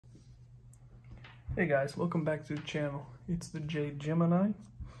Hey guys, welcome back to the channel. It's the J Gemini.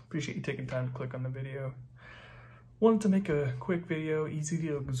 Appreciate you taking time to click on the video. Wanted to make a quick video, easy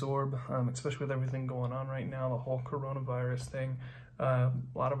to absorb, especially with everything going on right now, the whole coronavirus thing. A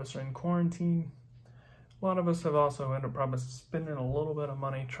lot of us are in quarantine. A lot of us have also ended up probably spending a little bit of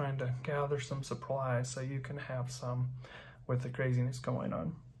money trying to gather some supplies so you can have some with the craziness going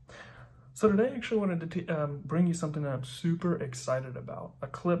on. So today I actually wanted to bring you something that I'm super excited about. A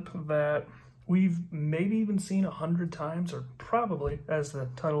clip that we've maybe even seen 100 times, or probably, as the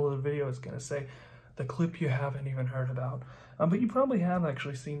title of the video is going to say, the clip you haven't even heard about. But you probably have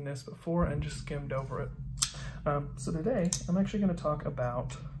actually seen this before and just skimmed over it. So today, I'm actually going to talk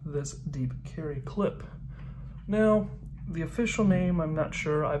about this deep carry clip. Now, the official name, I'm not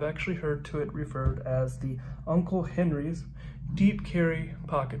sure. I've actually heard to it referred as the Uncle Henry's Deep Carry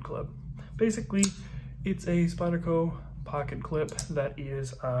Pocket Clip. Basically, it's a Spyderco pocket clip that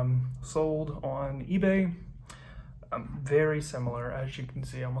is sold on eBay. Very similar, as you can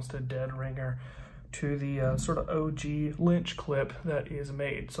see, almost a dead ringer to the sort of OG Lynch clip that is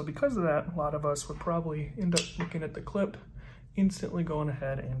made. So because of that, a lot of us would probably end up looking at the clip, instantly going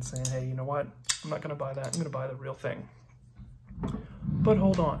ahead and saying, hey, you know what? I'm not gonna buy that, I'm gonna buy the real thing. But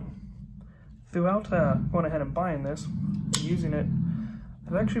hold on. Throughout going ahead and buying this and using it,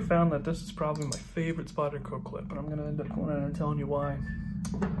 I've actually found that this is probably my favorite Spyderco clip, and I'm going to end up going in and telling you why.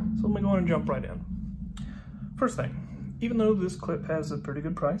 So let me go on and jump right in. First thing, even though this clip has a pretty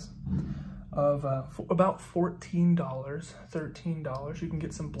good price of about $14, $13, you can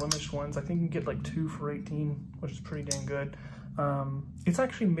get some blemished ones. I think you can get like 2 for $18, which is pretty dang good. It's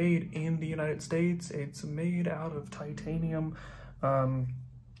actually made in the United States. It's made out of titanium.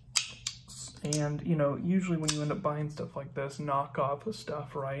 And, you know, usually when you end up buying stuff like this, knockoff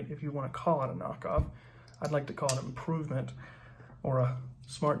stuff, right? If you want to call it a knockoff, I'd like to call it an improvement or a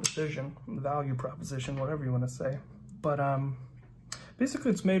smart decision, value proposition, whatever you want to say. But basically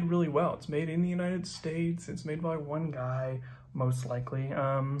it's made really well. It's made in the United States. It's made by one guy, most likely,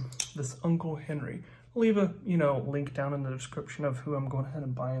 this Uncle Henry. I'll leave a, link down in the description of who I'm going ahead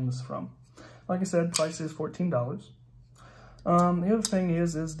and buying this from. Like I said, price is $14. The other thing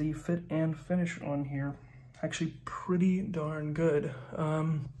is the fit and finish on here, actually pretty darn good.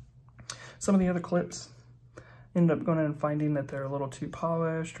 Some of the other clips end up going in and finding that they're a little too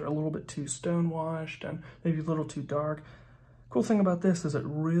polished or a little bit too stonewashed and maybe a little too dark. Cool thing about this is it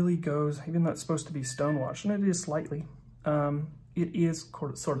really goes, even though it's supposed to be stonewashed, and it is slightly, it is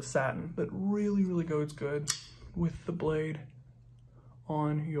sort of satin that really, really goes good with the blade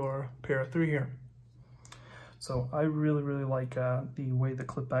on your Para 3 here. So I really, really like the way the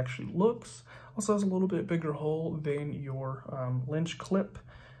clip actually looks. Also has a little bit bigger hole than your Lynch clip,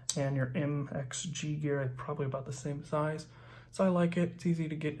 and your MXG gear, probably about the same size. So I like it. It's easy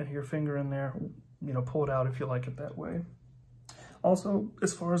to get your finger in there, pull it out if you like it that way. Also,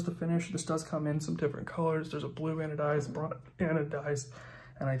 as far as the finish, this does come in some different colors. There's a blue anodized, bronze anodized,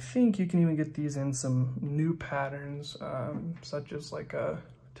 and I think you can even get these in some new patterns, such as like a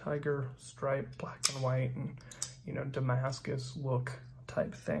tiger stripe, black and white, and Damascus look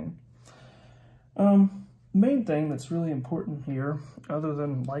type thing. Main thing that's really important here, other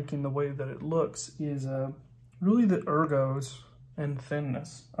than liking the way that it looks, is really the ergos and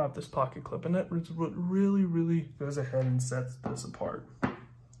thinness of this pocket clip, and that is what really, really goes ahead and sets this apart.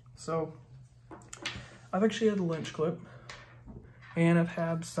 So I've actually had a Lynch clip, and I've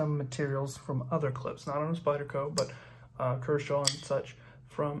had some materials from other clips, not on a Spyderco, but Kershaw and such,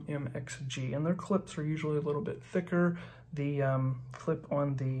 from MXG, and their clips are usually a little bit thicker. The clip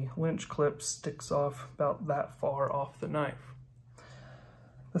on the Lynch clip sticks off about that far off the knife.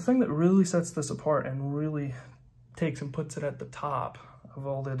 The thing that really sets this apart and really takes and puts it at the top of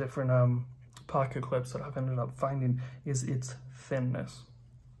all the different pocket clips that I've ended up finding is its thinness.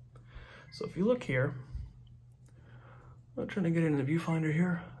 So if you look here, I'm trying to get into the viewfinder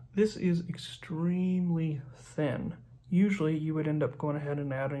here, this is extremely thin. Usually you would end up going ahead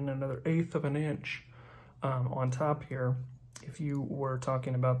and adding another 1/8 of an inch on top here if you were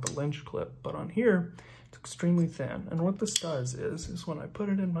talking about the Lynch clip, but on here it's extremely thin. And what this does is when I put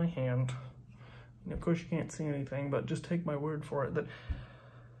it in my hand, and of course you can't see anything, but just take my word for it that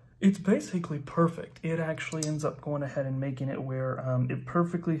it's basically perfect. It actually ends up going ahead and making it where it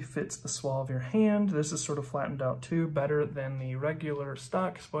perfectly fits the swell of your hand. This is sort of flattened out too, better than the regular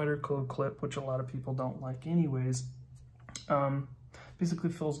stock Spyderco clip, which a lot of people don't like anyways. Basically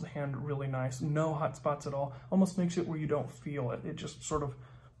fills the hand really nice, no hot spots at all, almost makes it where you don't feel it. It just sort of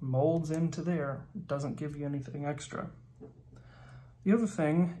molds into there, doesn't give you anything extra. The other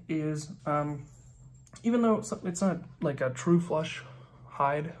thing is, even though it's not like a true flush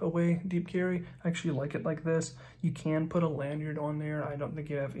hide away deep carry. I actually like it like this. You can put a lanyard on there. I don't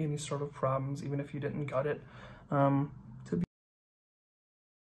think you have any sort of problems, even if you didn't gut it. And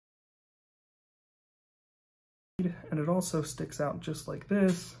it also sticks out just like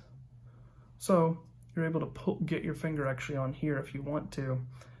this. So you're able to get your finger actually on here if you want to,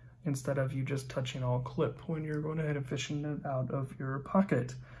 instead of you just touching all clip when you're going ahead and fishing it out of your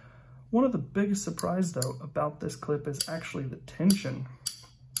pocket. One of the biggest surprise though about this clip is actually the tension.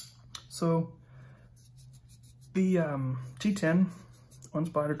 So the T10 on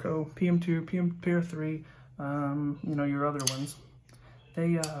Spyderco, PM2, PM Pair 3, you know, your other ones,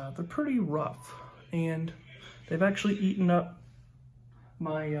 they're pretty rough, and they've actually eaten up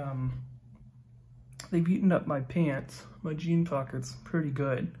my pants, my jean pockets, pretty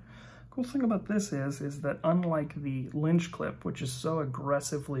good. Cool thing about this is that unlike the Lynch clip, which is so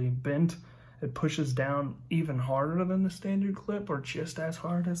aggressively bent, it pushes down even harder than the standard clip, or just as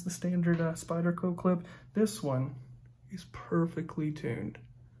hard as the standard Spyderco clip. This one is perfectly tuned.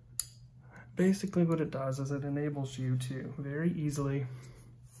 Basically what it does is it enables you to very easily,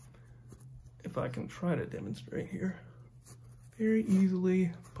 if I can try to demonstrate here, very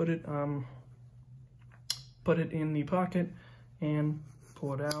easily put it in the pocket and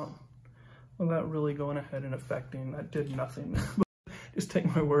pull it out without really going ahead and affecting. That did nothing. Just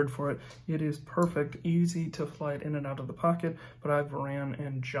take my word for it. It is perfect, easy to fly it in and out of the pocket, but I've ran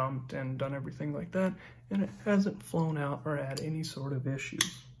and jumped and done everything like that, and it hasn't flown out or had any sort of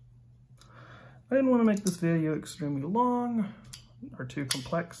issues. I didn't want to make this video extremely long or too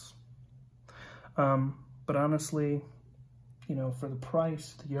complex, but honestly, you know, for the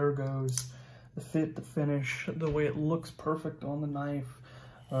price, the ergos, the fit, the finish, the way it looks perfect on the knife,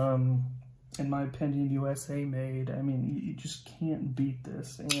 in my opinion, USA made. I mean, you just can't beat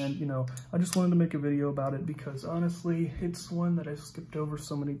this. And, you know, I just wanted to make a video about it because honestly, it's one that I've skipped over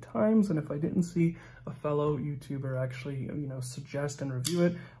so many times. And if I didn't see a fellow YouTuber actually, you know, suggest and review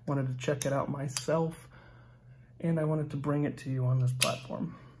it, wanted to check it out myself, and I wanted to bring it to you on this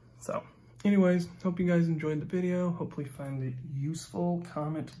platform. So anyways, hope you guys enjoyed the video. Hopefully find it useful.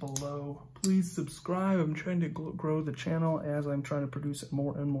 Comment below. Please subscribe. I'm trying to grow the channel as I'm trying to produce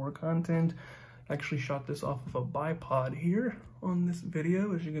more and more content. I actually shot this off of a bipod here on this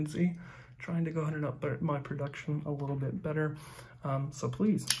video, as you can see. Trying to go ahead and up my production a little bit better. So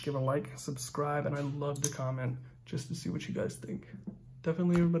please give a like, subscribe, and I love to comment just to see what you guys think.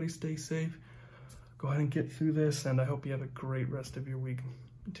 Definitely everybody stay safe. Go ahead and get through this, and I hope you have a great rest of your week.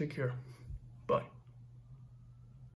 Take care.